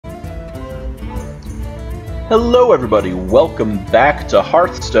Hello everybody, welcome back to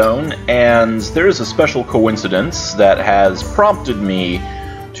Hearthstone, and there's a special coincidence that has prompted me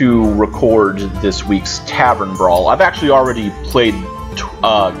to record this week's Tavern Brawl. I've actually already played,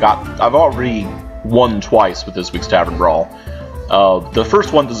 I've already won twice with this week's Tavern Brawl. The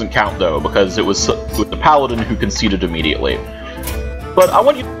first one doesn't count though, because it was the Paladin who conceded immediately. But I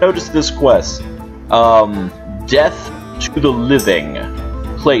want you to notice this quest. Death to the Living.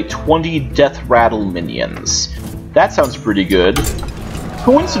 Play 20 Deathrattle minions. That sounds pretty good.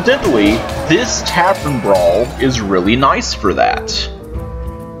 Coincidentally, this Tavern Brawl is really nice for that.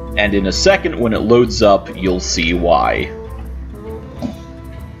 And in a second, when it loads up, you'll see why.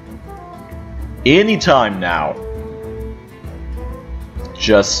 Anytime now.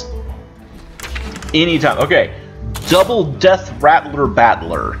 Just anytime. Okay, double Deathrattler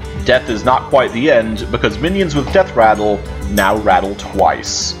Battler. Death is not quite the end, because minions with Deathrattle now rattle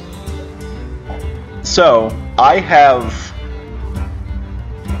twice. So, I have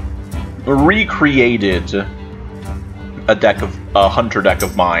recreated a hunter deck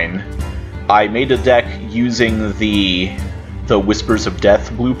of mine. I made a deck using the Whispers of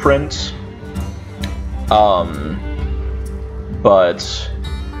Death blueprint. But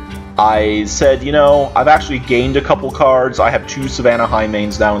I said, you know, I've actually gained a couple cards. I have 2 Savannah High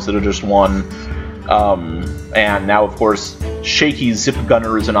mains now instead of just 1. And now, of course, Shaky Zip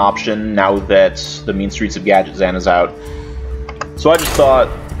Gunner is an option now that the Mean Streets of Gadgetzan is out. So I just thought,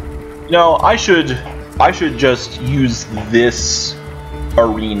 you know, I should just use this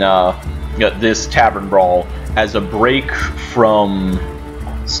arena, this Tavern Brawl, as a break from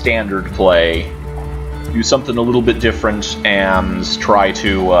standard play. Do something a little bit different and try to,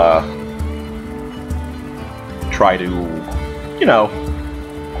 you know,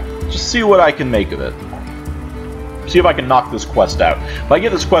 just see what I can make of it. See if I can knock this quest out. If I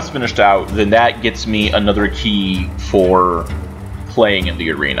get this quest finished out, then that gets me another key for playing in the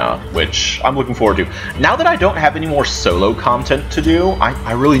arena, which I'm looking forward to. Now that I don't have any more solo content to do,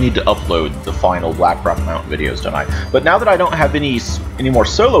 I really need to upload the final Blackrock Mountain videos, don't I? But now that I don't have any more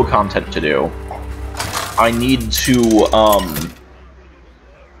solo content to do, I need to,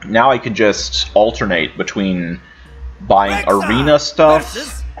 now I can just alternate between buying arena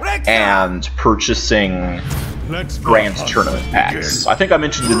stuff and purchasing Grand Tournament packs. I think I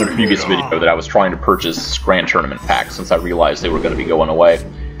mentioned in a previous video that I was trying to purchase Grand Tournament packs since I realized they were going to be going away.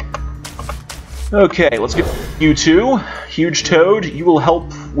 Okay, let's get you two. Huge Toad, you will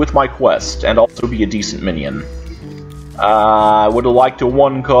help with my quest and also be a decent minion. I would have liked a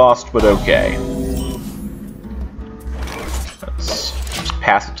 1 cost, but okay. Let's just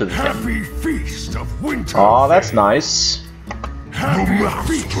pass it to the Happy Feast of Winter. Aw, that's nice.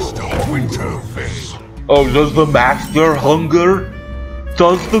 Happy Feast of Winterfell. Oh, does the master hunger?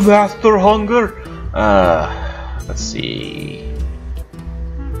 Does the master hunger? Let's see.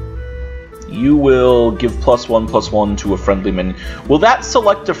 You will give +1/+1 to a friendly minion. Will that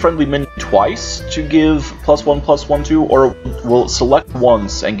select a friendly minion twice to give +1/+1 to, or will it select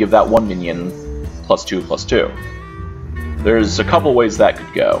once and give that one minion +2/+2? There's a couple ways that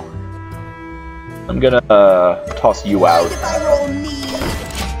could go. I'm gonna toss you out.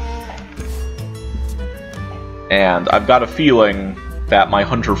 And I've got a feeling that my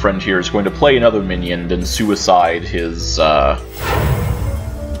hunter friend here is going to play another minion, then suicide his, oh.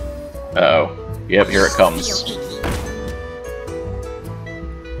 Yep, here it comes.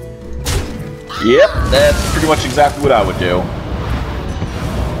 Yep, that's pretty much exactly what I would do.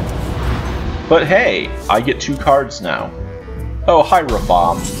 But hey, I get 2 cards now. Oh, hi,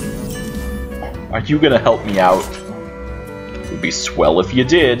 Rabam. Are you gonna help me out? It would be swell if you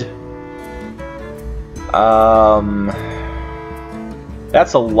did.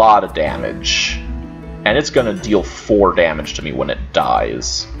 That's a lot of damage. And it's gonna deal 4 damage to me when it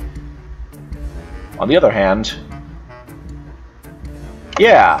dies. On the other hand...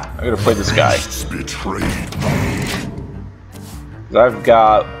 yeah, I'm gonna play this guy. I've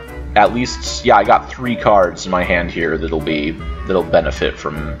got at least... yeah, I got 3 cards in my hand here that'll benefit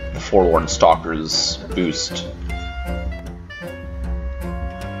from the Forlorn Stalker's boost.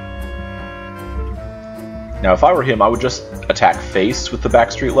 Now, if I were him, I would just attack face with the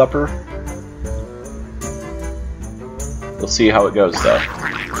Backstreet Leper. We'll see how it goes, though.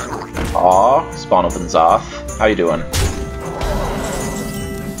 Aw, Spawn opens off. How you doing?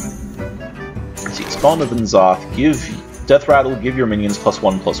 Let's see, Spawn opens off. Give Deathrattle, give your minions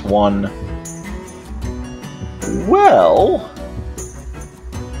 +1/+1. Well...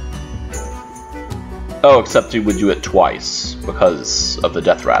 oh, except he would do it twice, because of the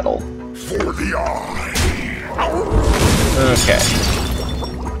Deathrattle. For the eye. Okay.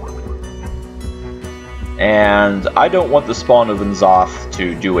 And I don't want the spawn of Nzoth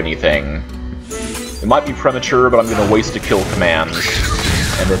to do anything. It might be premature, but I'm going to waste a kill command.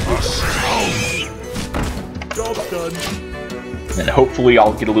 And then hopefully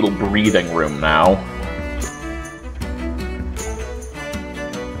I'll get a little breathing room now.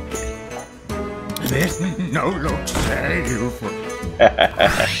 No look say you for.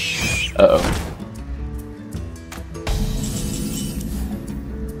 Uh-oh.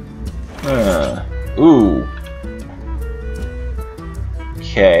 Ooh.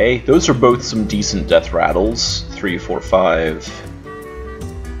 Okay, those are both some decent Deathrattles. 3, 4, 5.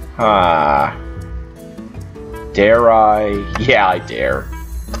 Ah. Dare I? Yeah, I dare.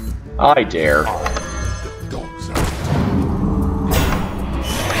 I dare.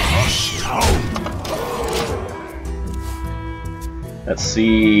 Let's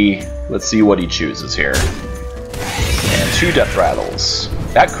see what he chooses here. And 2 Deathrattles.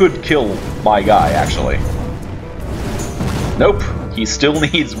 That could kill my guy, actually. Nope. He still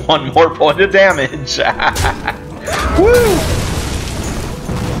needs 1 more point of damage. Woo!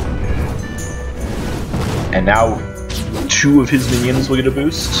 And now 2 of his minions will get a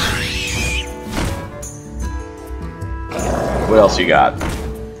boost. What else you got?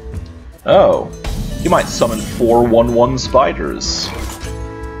 Oh. You might summon 4 1/1 spiders.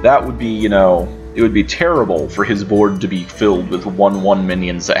 That would be, you know, it would be terrible for his board to be filled with 1/1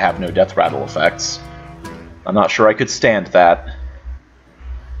 minions that have no Deathrattle effects. I'm not sure I could stand that.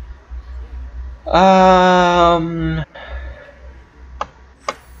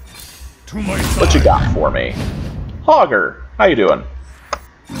 What you got for me? Hogger, how you doing?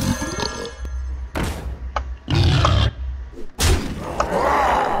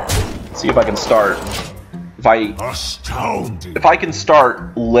 See if I can start. If I can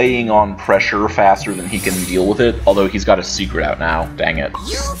start laying on pressure faster than he can deal with it, although he's got a secret out now, dang it.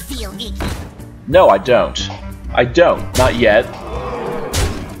 You'll feel icky. No, I don't. I don't. Not yet.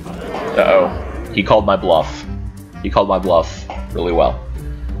 Uh-oh. He called my bluff. He called my bluff really well.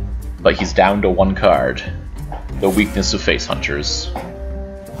 But he's down to 1 card. The weakness of face hunters.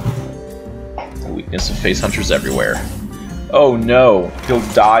 The weakness of face hunters everywhere. Oh no, he'll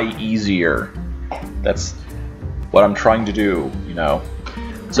die easier. That's what I'm trying to do, you know.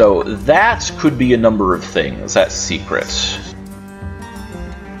 So that could be a number of things, that secret.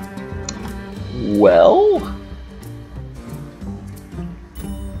 Well,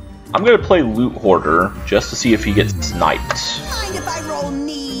 I'm gonna play Loot Hoarder just to see if he gets sniped. Mind if I roll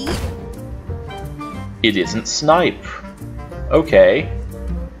knee? It isn't snipe. Okay.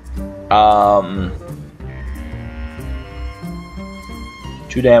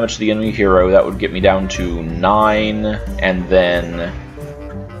 2 damage to the enemy hero, that would get me down to 9, and then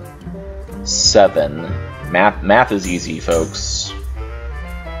 7. Math is easy, folks.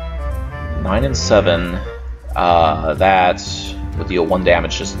 9 and 7, that would deal 1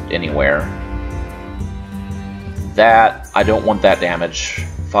 damage just anywhere. That, I don't want that damage.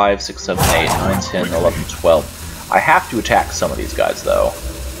 5, 6, 7, 8, 9, 10, 11, 12. I have to attack some of these guys, though.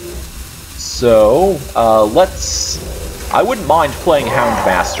 So, let's... I wouldn't mind playing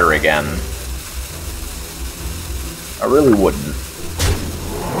Houndmaster again. I really wouldn't.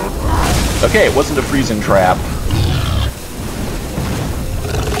 Okay, it wasn't a freezing trap.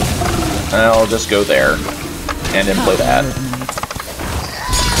 I'll just go there. And then play that.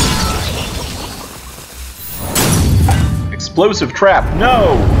 Explosive trap!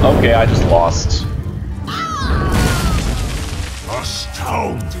 No! Okay, I just lost.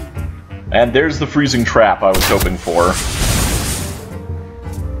 Astounding. And there's the freezing trap I was hoping for.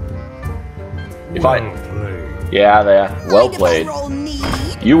 If Well played. Yeah, well Mind if I played. roll knee?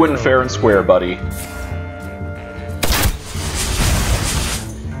 You win fair and square, buddy.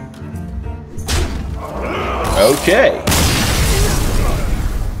 Okay.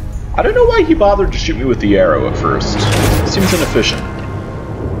 I don't know why he bothered to shoot me with the arrow at first. Seems inefficient.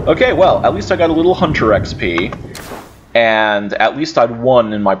 Okay, well, at least I got a little Hunter XP. And at least I'd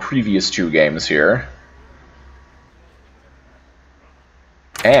won in my previous 2 games here.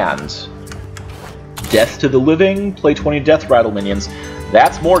 And Death to the Living, play 20 Deathrattle minions.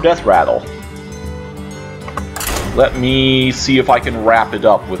 That's more Deathrattle. Let me see if I can wrap it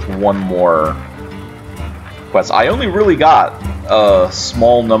up with 1 more quest. I only really got a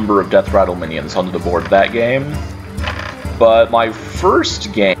small number of Deathrattle minions onto the board that game. But my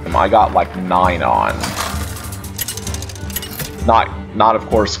first game, I got like 9 on. Not of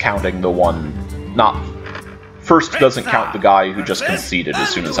course counting the one, first doesn't count the guy who just conceded as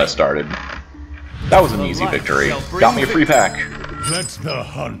soon as I started. That was an easy victory. Got me a free pack. Let the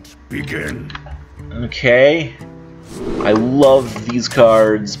hunt begin. Okay. I love these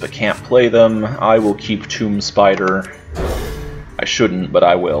cards, but can't play them. I will keep Tomb Spider. I shouldn't, but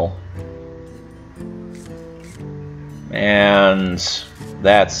I will. And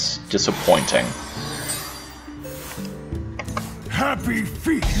that's disappointing. Happy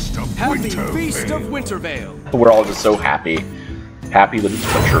Feast of Wintervale. We're all just so happy. Happy that it's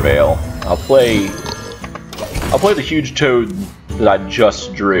Wintervale. I'll play the huge toad that I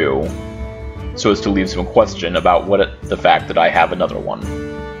just drew, so as to leave some question about the fact that I have another one.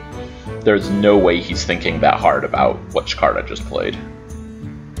 There's no way he's thinking that hard about which card I just played.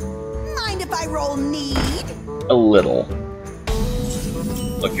 Mind if I roll need? A little.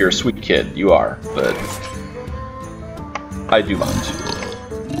 Look, you're a sweet kid. You are, but I do mind.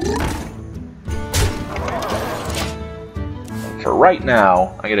 For right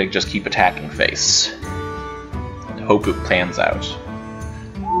now, I'm gonna just keep attacking face. And hope it pans out.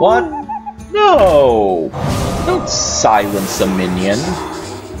 What? No! Don't silence a minion.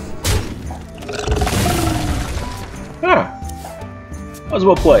 Huh. That was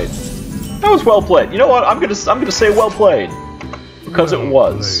well played. That was well played. You know what? I'm gonna say well played. Because it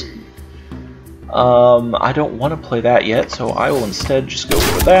was. I don't want to play that yet, so I will instead just go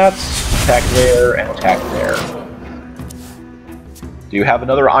for that, attack there, and attack there. Do you have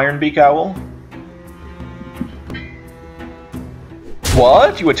another Ironbeak Owl?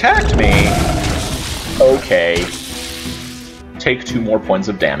 What? You attacked me? Okay. Take 2 more points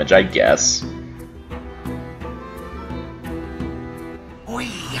of damage, I guess.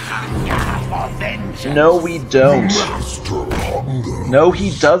 No, we don't. No,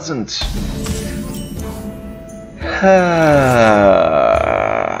 he doesn't.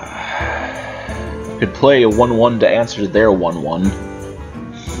 Could play a 1-1 to answer their 1-1.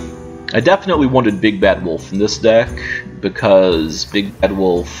 I definitely wanted Big Bad Wolf in this deck, because Big Bad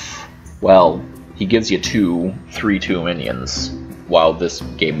Wolf, well, he gives you 2 3/2 minions while this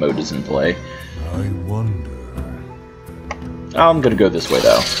game mode is in play. I wonder. I'm gonna go this way,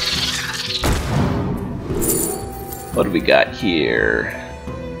 though. What do we got here?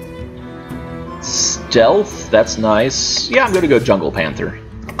 Stealth? That's nice. Yeah, I'm gonna go Jungle Panther.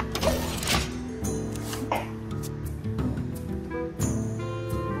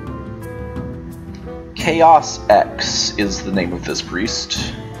 Chaos X is the name of this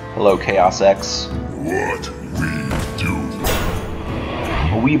priest. Hello, Chaos X. What we do?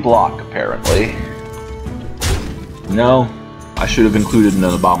 We block, apparently. No, I should have included an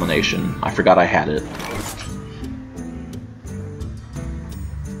abomination. I forgot I had it.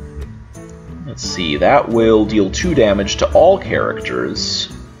 Let's see, that will deal 2 damage to all characters.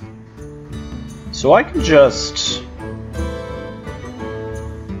 So I can just...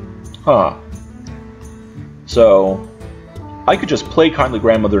 Huh. So, I could just play Kindly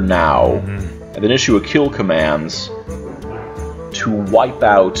Grandmother now, and then issue a kill command to wipe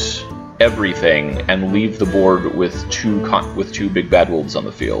out everything and leave the board with two Big Bad Wolves on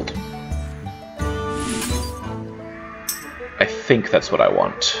the field. I think that's what I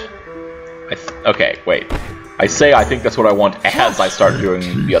want. Okay, wait. I say I think that's what I want as I start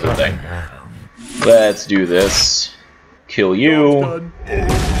doing the other thing. Let's do this. Kill you.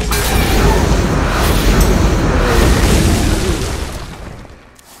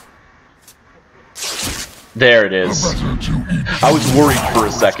 There it is. I was worried for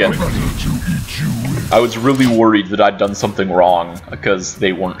a second. I was really worried that I'd done something wrong because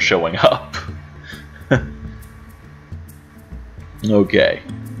they weren't showing up. Okay.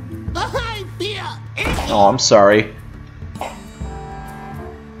 Oh, I'm sorry.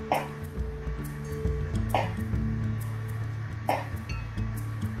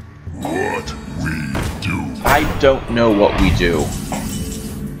 What we do? I don't know what we do.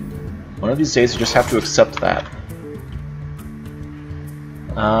 One of these days, you just have to accept that.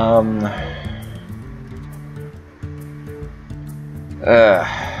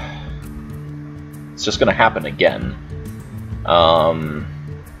 It's just gonna happen again.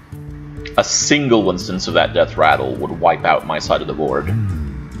 A single instance of that Deathrattle would wipe out my side of the board.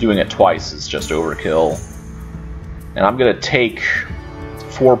 Doing it twice is just overkill. And I'm gonna take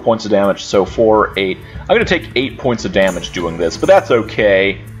 4 points of damage, so 4, 8. I'm gonna take 8 points of damage doing this, but that's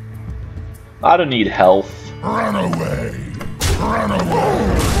okay. I don't need health. Run away! Run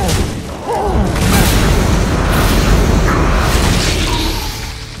away!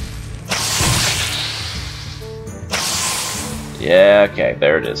 Yeah, okay,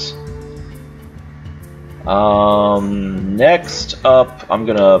 there it is. Next up, I'm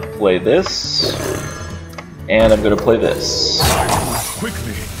gonna play this, and I'm gonna play this.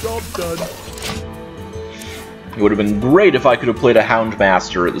 Quickly, job done. It would have been great if I could have played a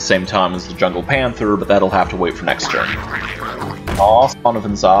Houndmaster at the same time as the Jungle Panther, but that'll have to wait for next turn. Aw, Spawn of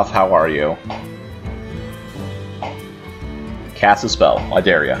Inzoth, how are you? Cast a spell, I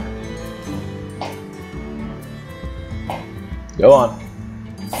dare ya. Go on.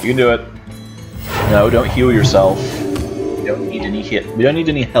 You can do it. No, don't heal yourself. You don't need any hit. We don't need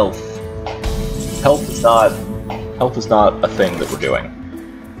any health. Health is not a thing that we're doing.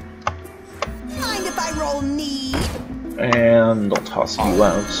 Mind if I roll need? And I'll toss you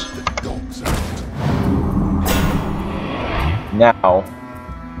out. Now,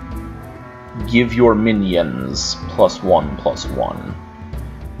 give your minions +1/+1.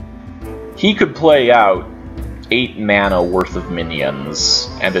 He could play out 8 mana worth of minions,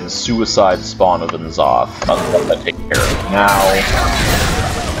 and then Suicide Spawn of Inzoth. I'll let that take care of it now.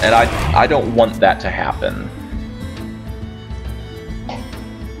 And I don't want that to happen.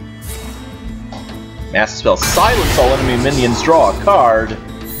 Master Spell Silence all enemy minions, draw a card.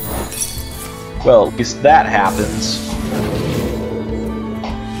 Well, at least that happens.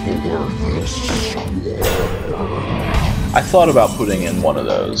 I thought about putting in one of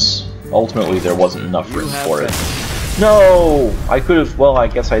those. Ultimately, there wasn't enough room for it. No! I could have... Well, I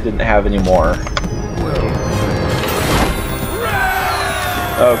guess I didn't have any more.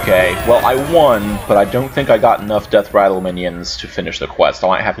 Okay, well, I won, but I don't think I got enough Deathrattle minions to finish the quest. I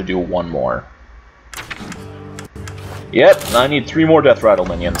might have to do one more. Yep, I need 3 more Deathrattle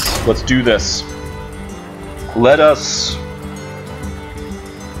minions. Let's do this. Let us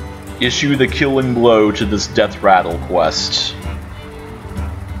issue the killing blow to this Deathrattle quest.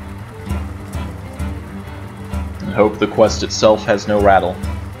 And hope the quest itself has no rattle.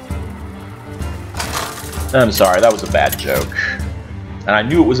 I'm sorry, that was a bad joke. And I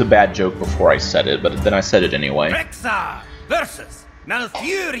knew it was a bad joke before I said it, but then I said it anyway. Rexar versus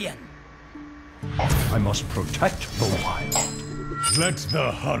Malfurion. I must protect the wild. Let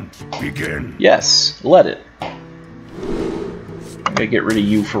the hunt begin. Yes, let it. I'm gonna get rid of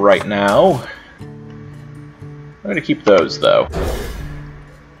you for right now. I'm gonna keep those, though.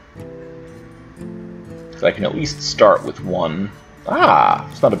 So I can at least start with one. Ah,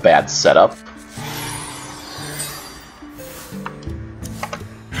 it's not a bad setup.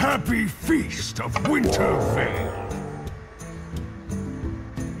 Happy feast of Winterveil.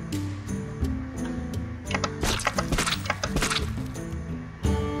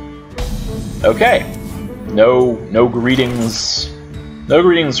 Okay. No greetings. No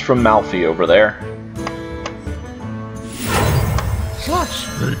greetings from Malfi over there.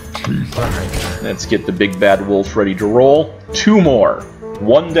 Let's get the big bad wolf ready to roll. 2 more.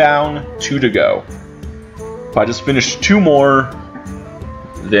 1 down, 2 to go. If I just finish 2 more,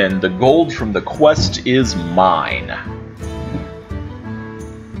 then the gold from the quest is mine.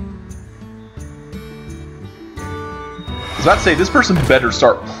 I was about to say, this person better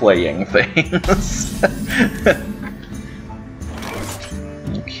start playing things.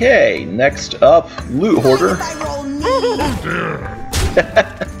 Okay, next up, Loot Hoarder.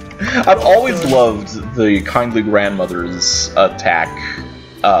 I've always loved the Kindly Grandmother's attack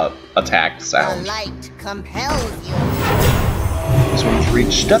sound. The light compels you. This one's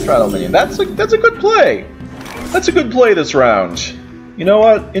reached Deathrattle minion. That's a good play. That's a good play this round. You know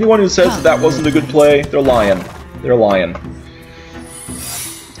what? Anyone who says that wasn't a good play, they're lying. They're lying.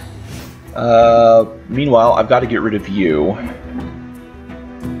 Meanwhile, I've got to get rid of you.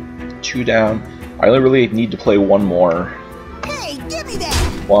 2 down. I only really need to play 1 more. Hey, give me that.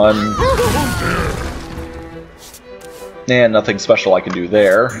 1. And nothing special I can do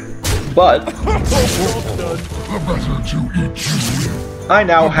there. But I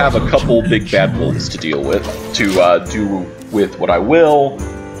now have a couple big bad wolves to deal with, to do with what I will.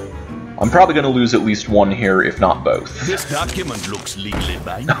 I'm probably going to lose at least 1 here, if not both. This document looks legally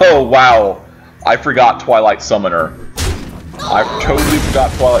binding. Oh, wow. I forgot Twilight Summoner. I totally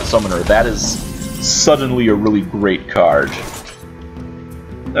forgot Twilight Summoner. That is suddenly a really great card.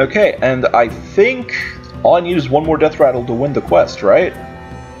 Okay, and I think all I need is 1 more Deathrattle to win the quest, right?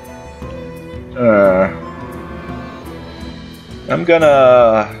 I'm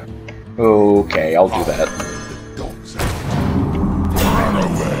gonna... Okay, I'll do that.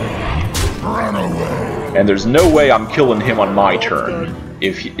 Run away. And there's no way I'm killing him on my turn.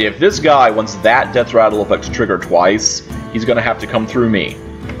 If this guy wants that Deathrattle effect to trigger twice, he's gonna have to come through me.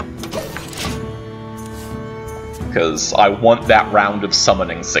 Because I want that round of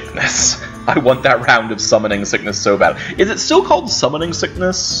Summoning Sickness. I want that round of Summoning Sickness so bad. Is it still called Summoning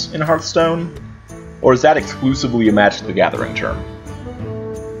Sickness in Hearthstone? Or is that exclusively a Magic the Gathering term?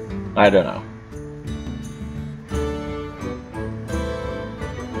 I don't know.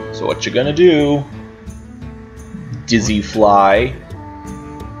 So what you gonna do? Dizzy Fly.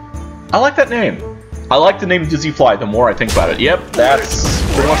 I like that name. I like the name Dizzy Fly the more I think about it. Yep, that's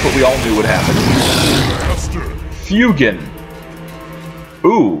pretty much what we all knew would happen. Fugin.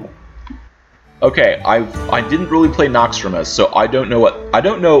 Ooh. Okay, I didn't really play Noxtremus, so I don't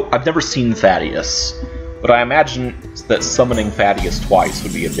know I've never seen Thaddeus. But I imagine that summoning Thaddeus twice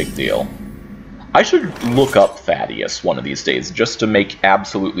would be a big deal. I should look up Thaddeus one of these days, just to make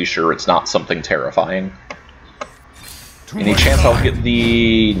absolutely sure it's not something terrifying. Any chance I'll get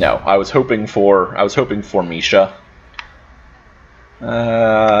the... No, I was hoping for Misha.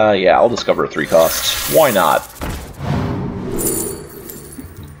 Yeah, I'll discover a 3-cost. Why not?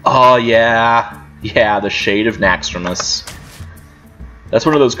 Oh, yeah. Yeah, the Shade of Naxxramas. That's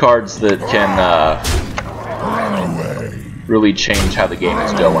one of those cards that can, really change how the game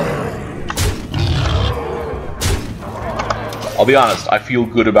is going. I'll be honest, I feel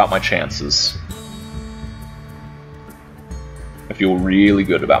good about my chances. I feel really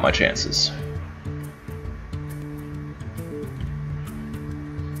good about my chances.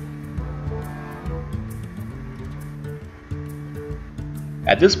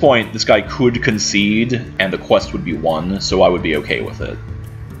 At this point, this guy could concede, and the quest would be won, so I would be okay with it.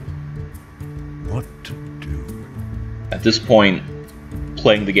 What to do? At this point,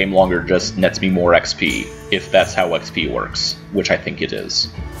 playing the game longer just nets me more XP, if that's how XP works, which I think it is.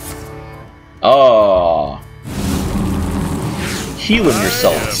 Oh. Healing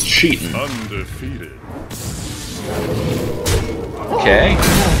yourself is cheating. Undefeated. Okay.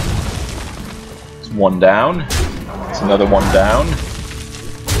 It's one down. It's another one down.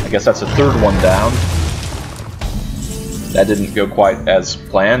 I guess that's a third one down. That didn't go quite as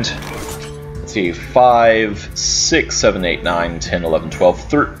planned. Let's see, 5, 6, 7, 8, 9, 10, 11, 12,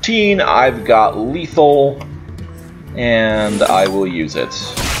 13. I've got lethal, and I will use it.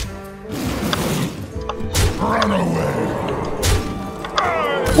 Run away.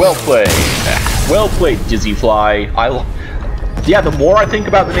 Well played. Well played, Dizzy Fly. Yeah, the more I think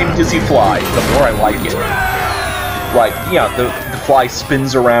about the name Dizzy Fly, the more I like it. Like, yeah, the fly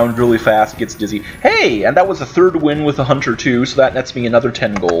spins around really fast, gets dizzy. Hey, and that was a third win with a Hunter too, so that nets me another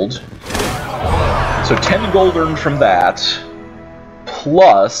 10 gold. So 10 gold earned from that,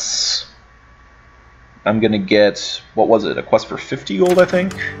 plus I'm gonna get, what was it, a quest for 50 gold, I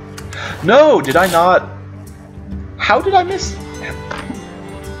think? No, did I not? How did I miss?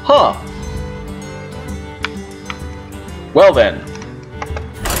 Huh. Well then.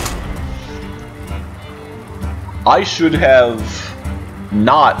 I should have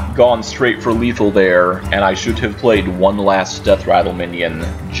not gone straight for lethal there, and I should have played one last Deathrattle minion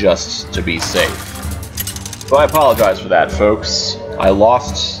just to be safe. So I apologize for that, folks. I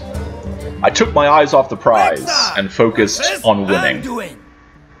took my eyes off the prize and focused on winning.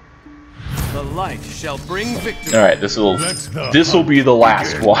 The light shall bring victory. Alright, this'll be the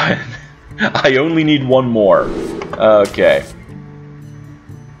last one. I only need one more. Okay.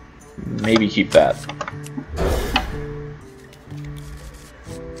 Maybe keep that.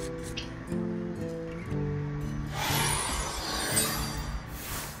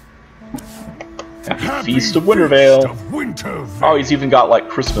 Happy Feast of Wintervale. Oh, he's even got like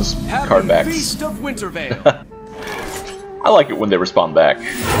Christmas card backs. Feast of Wintervale. I like it when they respond back.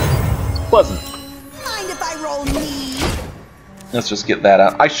 It's pleasant. Mind if I roll me? Let's just get that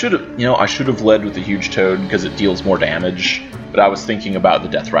out. I should have led with the huge toad because it deals more damage, but I was thinking about the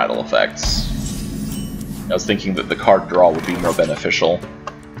Deathrattle effects. I was thinking that the card draw would be more beneficial.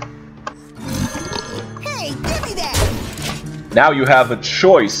 Hey, give me that! Now you have a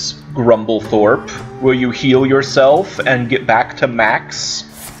choice, Grumblethorpe. Will you heal yourself and get back to max?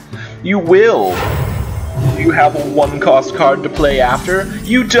 You will. Do you have a 1-cost card to play after?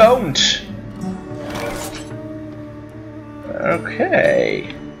 You don't!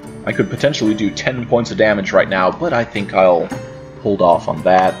 Okay. I could potentially do 10 points of damage right now, but I think I'll hold off on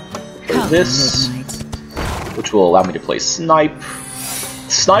that. Play this, which will allow me to play Snipe.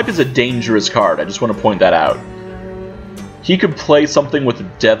 Snipe is a dangerous card, I just want to point that out. He could play something with a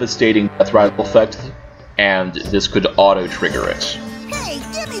devastating Deathrattle effect, and this could auto-trigger it. Hey,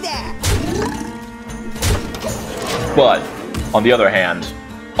 give me that! But, on the other hand,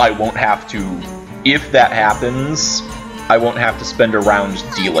 I won't have to... If that happens, I won't have to spend a round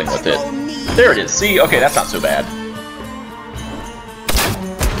dealing with it. There it is, see? Okay, that's not so bad.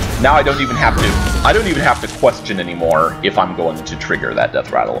 Now I don't even have to question anymore if I'm going to trigger that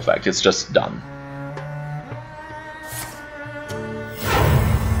Deathrattle effect. It's just done.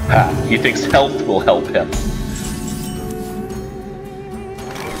 He thinks health will help him.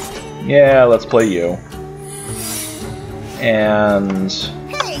 Yeah, let's play you. And...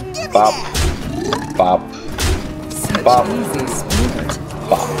 bop, bop, Bop. easy spirit.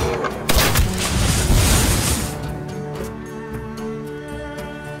 Bop.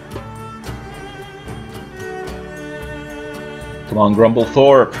 Come on,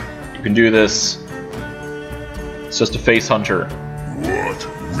 Grumblethorpe. You can do this. It's just a face hunter. What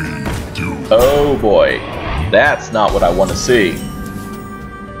we do. Oh boy. That's not what I want to see.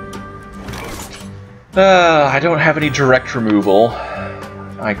 I don't have any direct removal.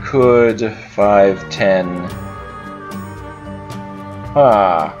 I could 5, 10.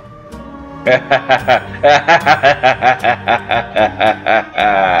 Ah.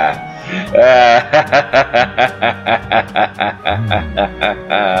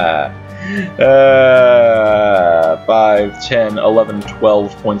 5, 10, 11,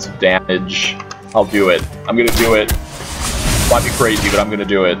 12 points of damage. I'll do it. I'm gonna do it. Might be crazy, but I'm gonna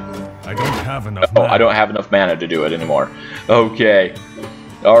do it. I don't have enough Oh, mana. I don't have enough mana to do it anymore. Okay.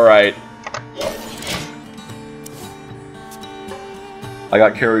 Alright. I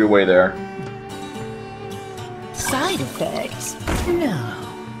got carried away there. Side effects? No.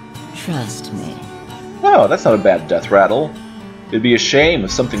 Trust me. Oh, that's not a bad death rattle. It'd be a shame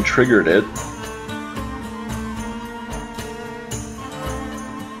if something triggered it.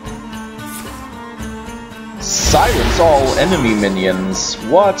 Silence all enemy minions.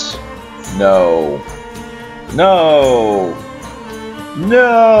 What? No. No.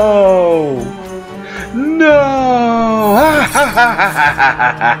 No. No.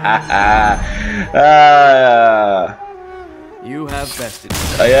 You have bested.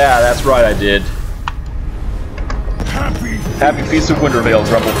 Yeah, that's right, I did. Happy Happy Feast of Wintervale,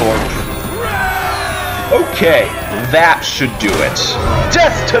 Grumblethorpe. Okay, that should do it.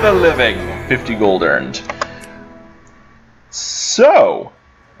 Death to the living! 50 gold earned. So,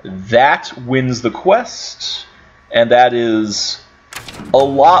 that wins the quest, and that is a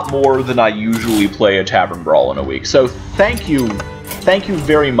lot more than I usually play a Tavern Brawl in a week. So thank you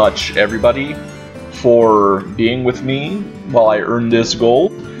very much, everybody, for being with me while I earn this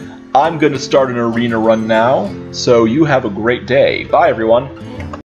gold. I'm going to start an arena run now, so you have a great day. Bye, everyone.